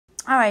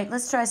All right,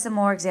 let's try some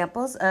more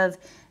examples of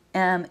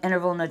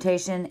interval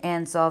notation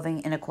and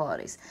solving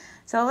inequalities.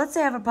 So let's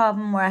say I have a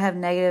problem where I have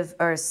negative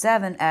or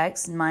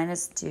 7x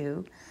minus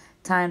 2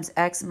 times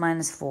x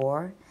minus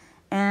 4,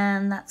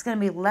 and that's going to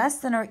be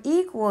less than or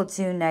equal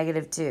to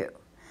negative 2.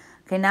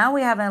 Okay, now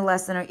we have a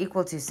less than or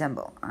equal to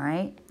symbol, all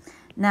right?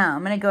 Now,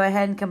 I'm going to go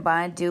ahead and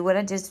combine, do what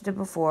I just did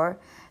before.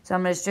 So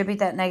I'm going to distribute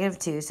that negative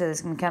 2, so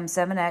this can become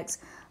 7x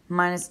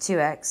minus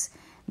 2x.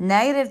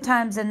 Negative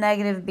times a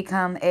negative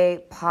become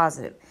a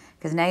positive,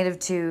 because negative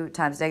 2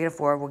 times negative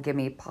 4 will give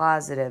me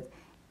positive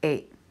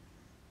 8.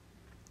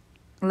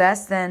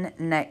 Less than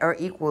or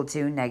equal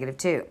to negative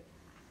 2.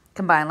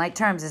 Combine like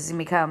terms, this is going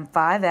to become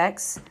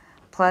 5x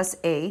plus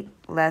 8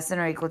 less than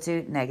or equal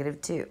to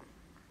negative 2.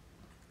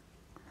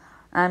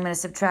 I'm going to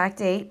subtract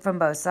 8 from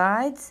both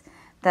sides.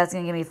 That's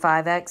going to give me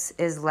 5x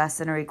is less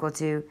than or equal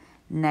to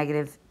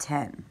negative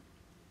 10.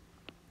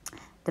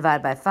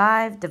 Divide by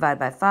 5, divide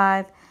by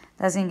 5.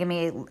 That's going to give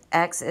me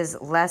x is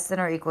less than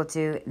or equal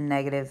to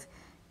negative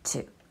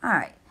 2. All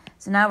right,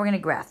 so now we're going to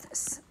graph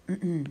this.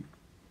 I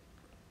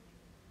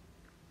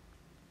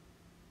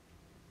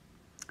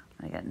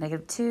got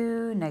negative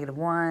 2, negative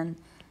 1,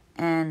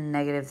 and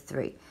negative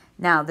 3.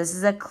 Now, this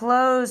is a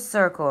closed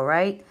circle,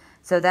 right?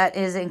 So that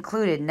is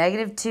included.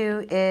 Negative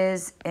 2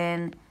 is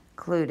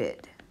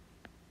included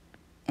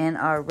in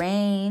our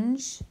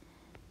range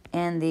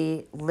in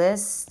the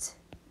list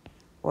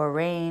or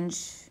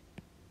range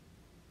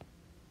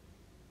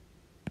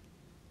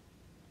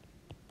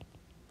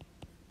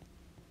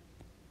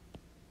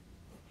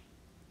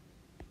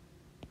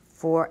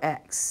for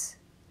x.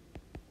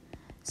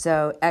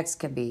 So x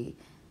can be,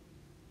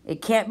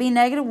 it can't be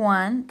negative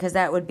 1 because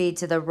that would be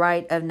to the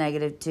right of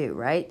negative 2,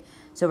 right?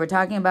 So we're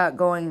talking about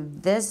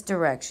going this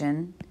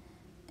direction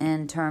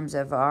in terms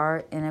of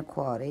our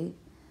inequality.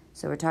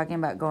 So we're talking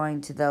about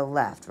going to the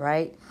left,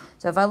 right?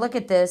 So if I look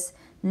at this,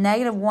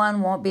 negative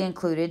 1 won't be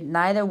included,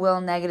 neither will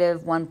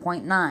negative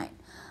 1.9.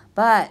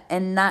 But,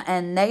 and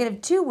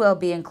negative 2 will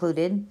be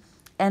included,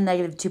 and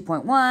negative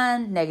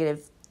 2.1,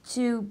 negative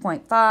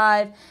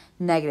 2.5,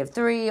 negative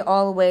 3,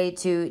 all the way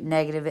to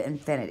negative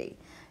infinity.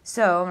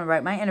 So I'm going to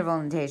write my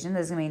interval notation.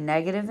 This is going to be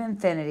negative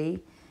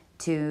infinity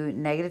to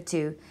negative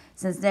 2.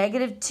 Since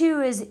negative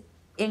 2 is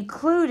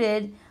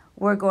included,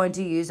 we're going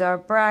to use our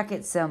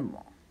bracket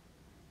symbol.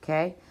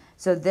 Okay?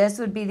 So this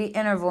would be the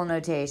interval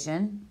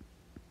notation.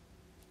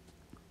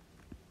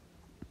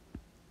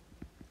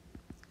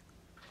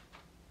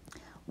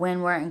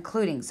 When we're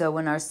including. So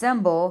when our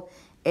symbol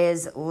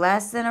is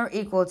less than or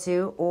equal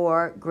to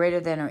or greater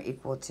than or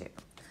equal to.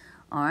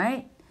 All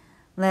right?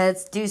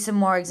 Let's do some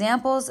more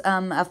examples.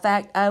 In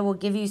fact, I will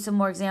give you some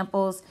more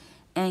examples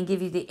and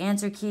give you the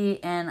answer key,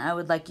 and I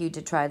would like you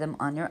to try them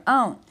on your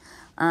own.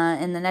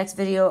 In the next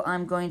video,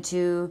 I'm going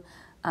to,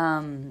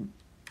 hold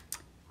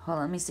on,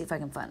 let me see if I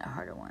can find a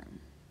harder one.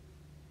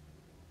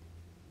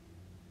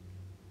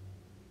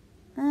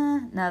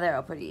 No, they're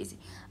all pretty easy.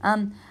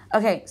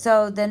 Okay,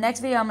 so the next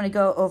video, I'm going to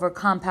go over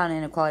compound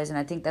inequalities, and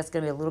I think that's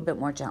going to be a little bit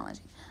more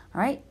challenging.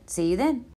 All right, see you then.